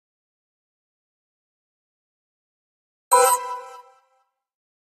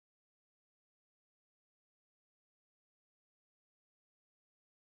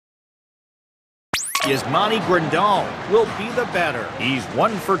Yasmani Grandal will be the batter. He's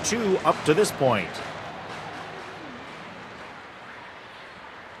 1 for 2 up to this point.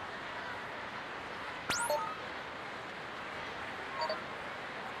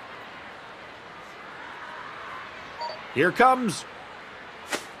 Here comes.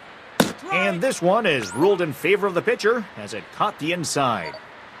 And this one is ruled in favor of the pitcher as it caught the inside.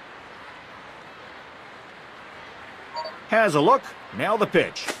 Has a look. Now the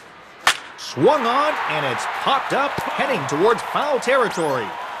pitch. Swung on, and it's popped up, heading towards foul territory.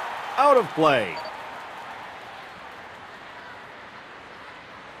 Out of play.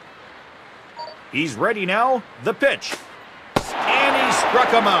 He's ready now. The pitch. And he struck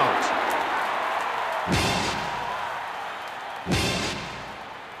him out.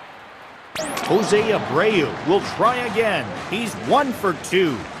 Jose Abreu will try again. He's 1 for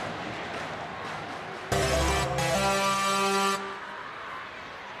 2.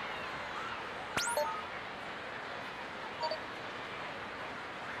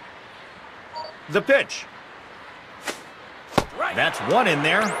 The pitch. That's one in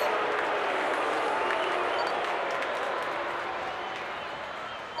there.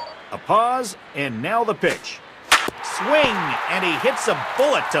 A pause, and now the pitch. Swing, and he hits a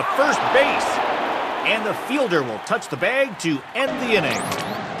bullet to first base. And the fielder will touch the bag to end the inning.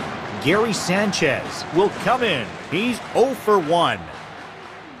 Gary Sanchez will come in. He's 0 for 1.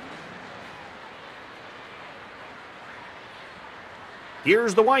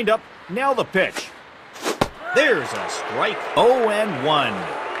 Here's the windup. Now the pitch. There's a strike. 0 and 1.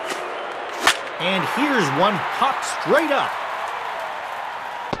 And here's one popped straight up.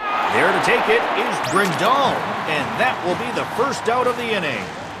 There to take it is Grandal, and that will be the first out of the inning.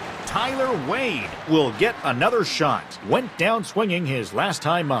 Tyler Wade will get another shot. Went down swinging his last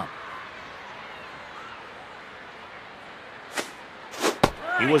time up.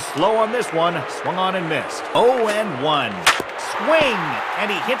 He was slow on this one. Swung on and missed. 0 and 1. Swing, and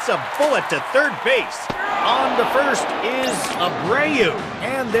he hits a bullet to third base. On to first is Abreu,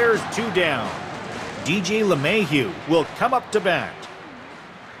 and there's 2 down. DJ LeMahieu will come up to bat.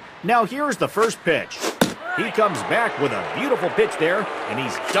 Now here's the first pitch. He comes back with a beautiful pitch there, and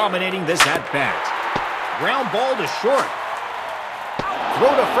he's dominating this at-bat. Ground ball to short.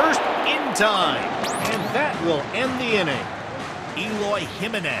 Throw to first in time, and that will end the inning. Eloy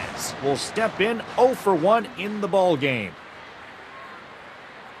Jimenez will step in 0 for 1 in the ball game.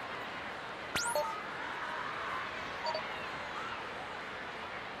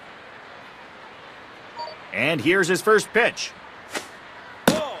 And here's his first pitch.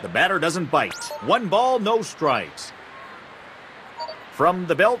 The batter doesn't bite. 1 ball, no strikes. From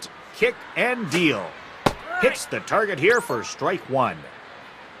the belt, kick and deal. Hits the target here for strike 1.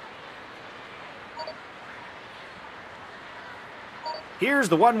 Here's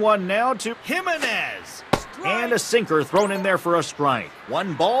the 1-1 now to Jimenez. And a sinker thrown in there for a strike.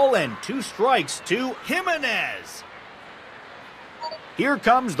 1 ball and 2 strikes to Jimenez. Here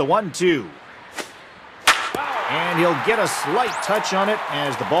comes the 1-2. And he'll get a slight touch on it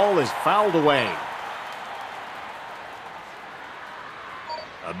as the ball is fouled away.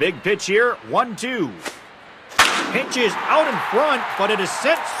 A big pitch here, 1-2. Pitch is out in front, but it is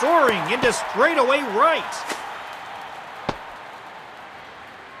sent soaring into straightaway right.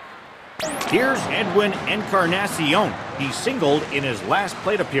 Here's Edwin Encarnacion. He singled in his last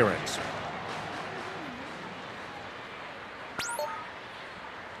plate appearance.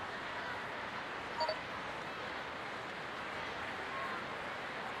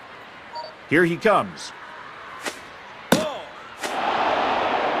 Here he comes.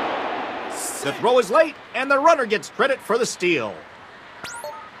 The throw is late, and the runner gets credit for the steal.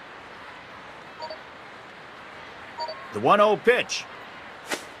 The 1-0 pitch.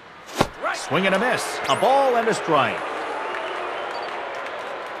 Swing and a miss. A ball and a strike.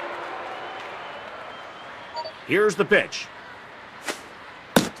 Here's the pitch.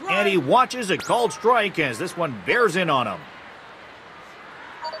 And he watches a called strike as this one bears in on him.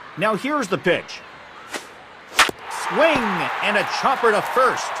 Now here's the pitch. Swing and a chopper to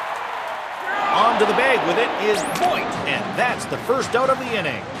first. On to the bag with it is Voit, and that's the first out of the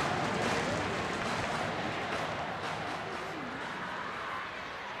inning.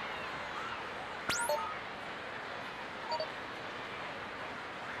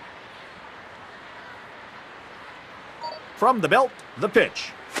 From the belt, the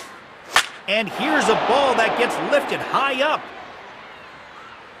pitch. And here's a ball that gets lifted high up.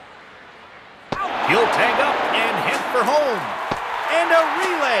 He'll tag up and head for home. And a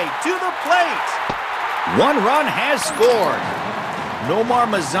relay to the plate. 1 run has scored. Nomar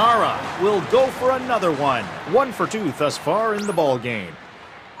Mazara will go for another one. 1 for 2 thus far in the ball game.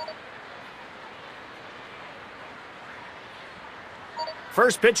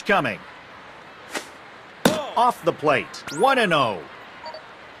 First pitch coming. Off the plate. 1-0.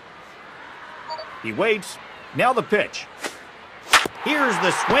 He waits. Now the pitch. Here's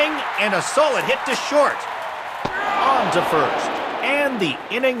the swing and a solid hit to short. On to first. And the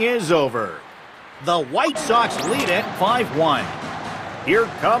inning is over. The White Sox lead it 5-1. Here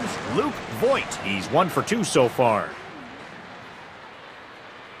comes Luke Voigt. He's 1 for 2 so far.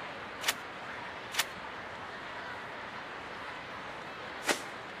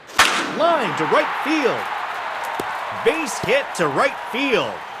 Line to right field. Base hit to right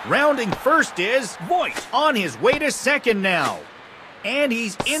field. Rounding first is Voigt on his way to second now. And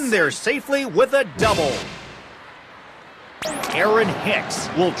he's in there safely with a double. Aaron Hicks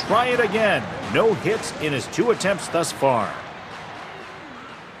will try it again. No hits in his 2 attempts thus far.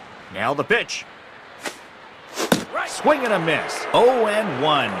 Now the pitch. Swing and a miss.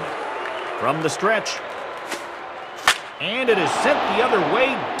 0-1 from the stretch. And it is sent the other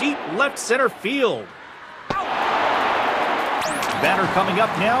way, deep left center field. Batter coming up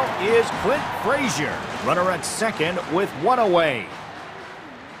now is Clint Frazier. Runner at second with 1 away.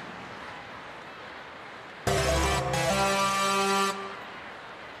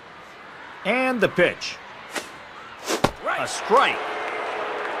 And the pitch. A strike.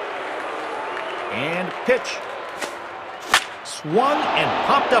 And pitch. Swung and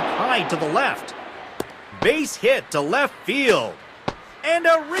popped up high to the left. Base hit to left field. And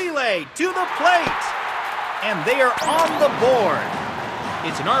a relay to the plate. And they are on the board.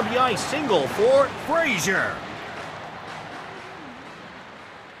 It's an RBI single for Frazier.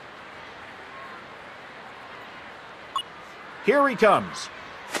 Here he comes.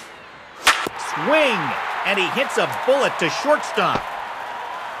 Swing, and he hits a bullet to shortstop.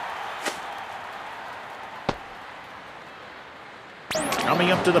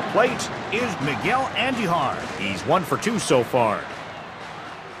 Coming up to the plate is Miguel Andujar. He's 1 for 2 so far.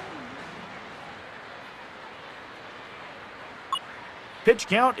 Pitch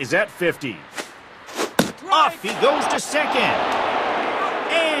count is at 50. Off he goes to second.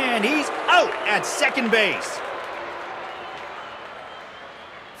 And he's out at second base.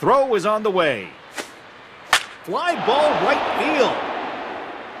 Throw is on the way. Fly ball right field.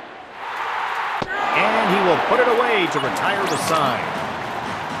 And he will put it away to retire the side.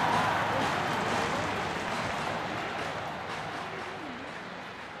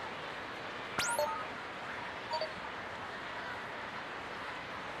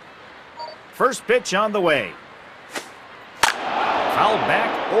 First pitch on the way. Foul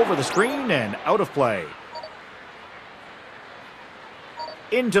back over the screen and out of play.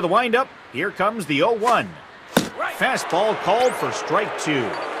 Into the windup. Here comes the 0-1. Fastball called for strike 2.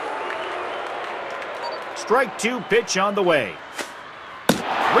 Strike 2 pitch on the way. 3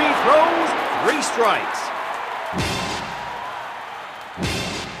 throws, 3 strikes.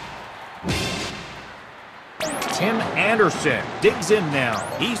 Tim Anderson digs in now.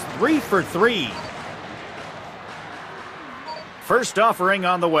 He's 3 for 3. First offering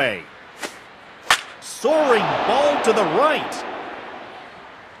on the way. Soaring ball to the right.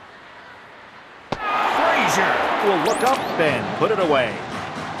 Frazier will look up and put it away.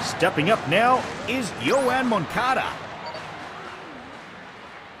 Stepping up now is Yoan Moncada.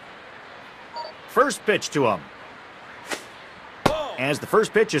 First pitch to him. As the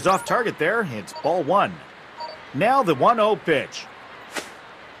first pitch is off target there, it's ball 1. Now the 1-0 pitch.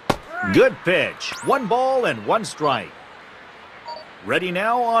 Good pitch. 1 ball and 1 strike. Ready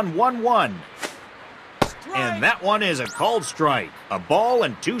now on 1-1. And that one is a called strike. A ball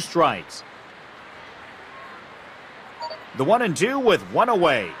and 2 strikes. The 1-2 with 1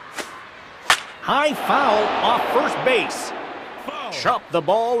 away. High foul off first base. Chop the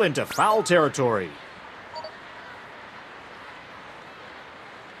ball into foul territory.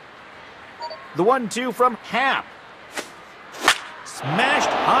 The 1-2 from Happ. Smashed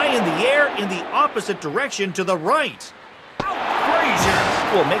high in the air in the opposite direction to the right.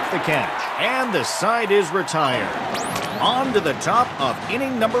 Frazier will make the catch, and the side is retired. On to the top of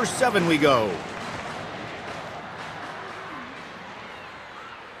inning number 7 we go.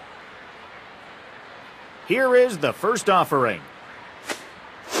 Here is the first offering.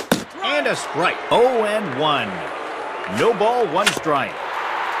 And a strike. 0-1. No ball, 1 strike.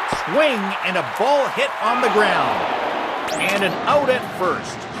 Swing and a ball hit on the ground. And an out at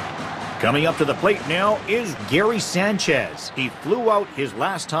first. Coming up to the plate now is Gary Sanchez. He flew out his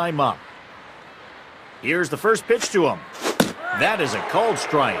last time up. Here's the first pitch to him. That is a called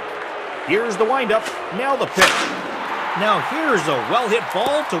strike. Here's the windup. Now the pitch. Now here's a well-hit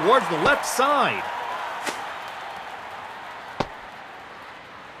ball towards the left side.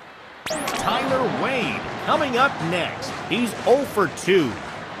 Tyler Wade Coming up next, he's 0 for 2.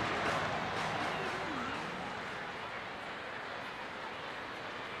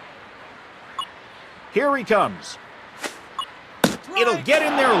 Here he comes. It'll get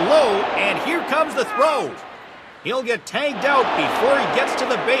in there low, and here comes the throw. He'll get tagged out before he gets to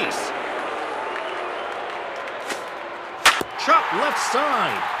the base. Chop left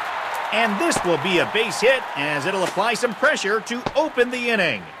side. And this will be a base hit as it'll apply some pressure to open the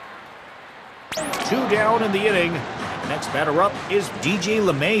inning. 2 down in the inning. The next batter up is DJ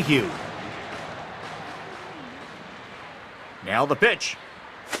LeMahieu. Now the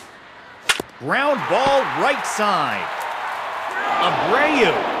ground ball right side.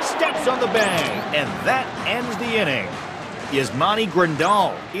 Abreu steps on the bag, and that ends the inning. Yasmani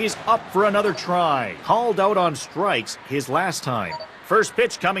Grandal is up for another try. Called out on strikes his last time. First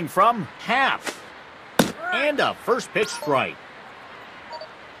pitch coming from Happ. And a first pitch strike.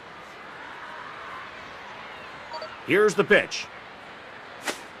 Here's the pitch.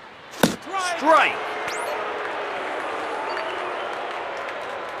 Strike.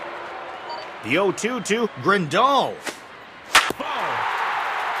 The 0-2 to Grandal.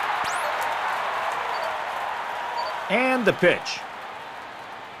 And the pitch.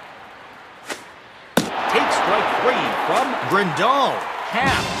 Take strike 3 from Grandal.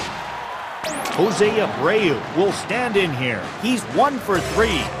 Happ. Jose Abreu will stand in here. He's 1 for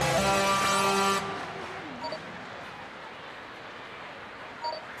 3.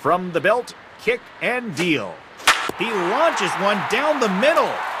 From the belt, kick and deal. He launches one down the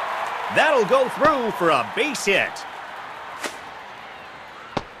middle. That'll go through for a base hit.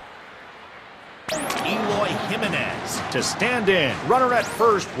 Eloy Jimenez to stand in. Runner at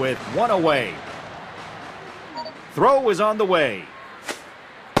first with 1 away. Throw is on the way.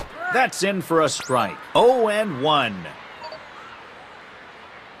 That's in for a strike. 0-1.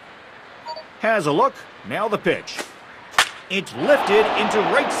 Has a look. Now the pitch. It's lifted into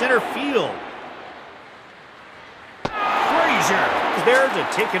right center field. Frazier is there to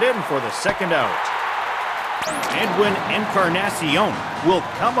take it in for the second out. Edwin Encarnacion will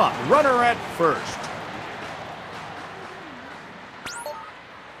come up. Runner at first.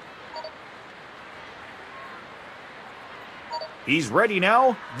 He's ready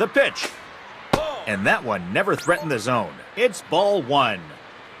now. The pitch. And that one never threatened the zone. It's ball 1.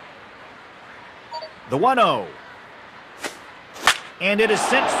 The 1-0. And it is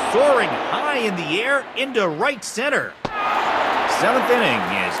sent soaring high in the air into right center. 7th inning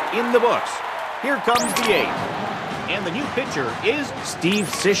is in the books. Here comes the 8th. And the new pitcher is Steve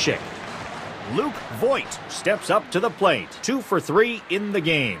Cishek. Luke Voigt steps up to the plate. 2 for 3 in the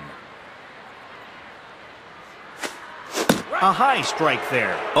game. A high strike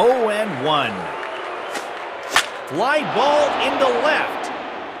there. 0-1. Fly ball into left.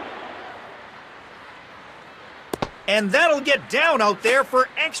 And that'll get down out there for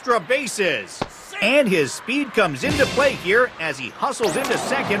extra bases. And his speed comes into play here as he hustles into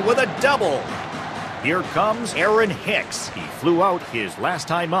second with a double. Here comes Aaron Hicks. He flew out his last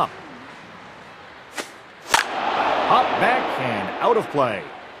time up. Hop back and out of play.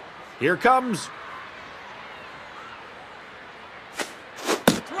 Here comes.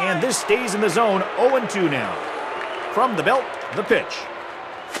 And this stays in the zone. 0-2 now. From the belt, the pitch.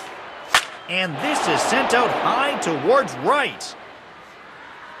 And this is sent out high towards right.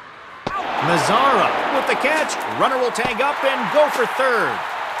 Mazzara with the catch. Runner will tag up and go for third.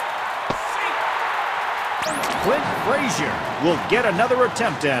 Clint Frazier will get another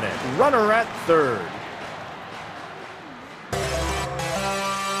attempt at it. Runner at third.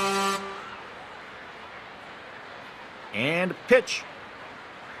 And pitch.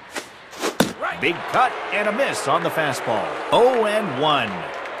 Big cut and a miss on the fastball.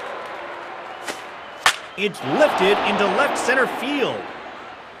 0-1. It's lifted into left center field.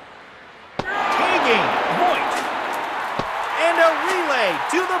 Tagging Voigt. And a relay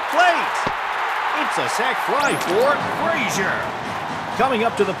to the plate. It's a sac fly for Frazier. Coming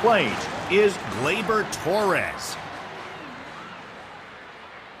up to the plate is Gleyber Torres.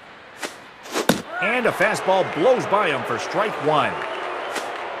 And a fastball blows by him for strike 1.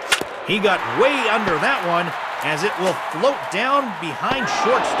 He got way under that one as it will float down behind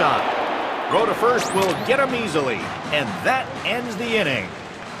shortstop. Throw to first will get him easily, and that ends the inning.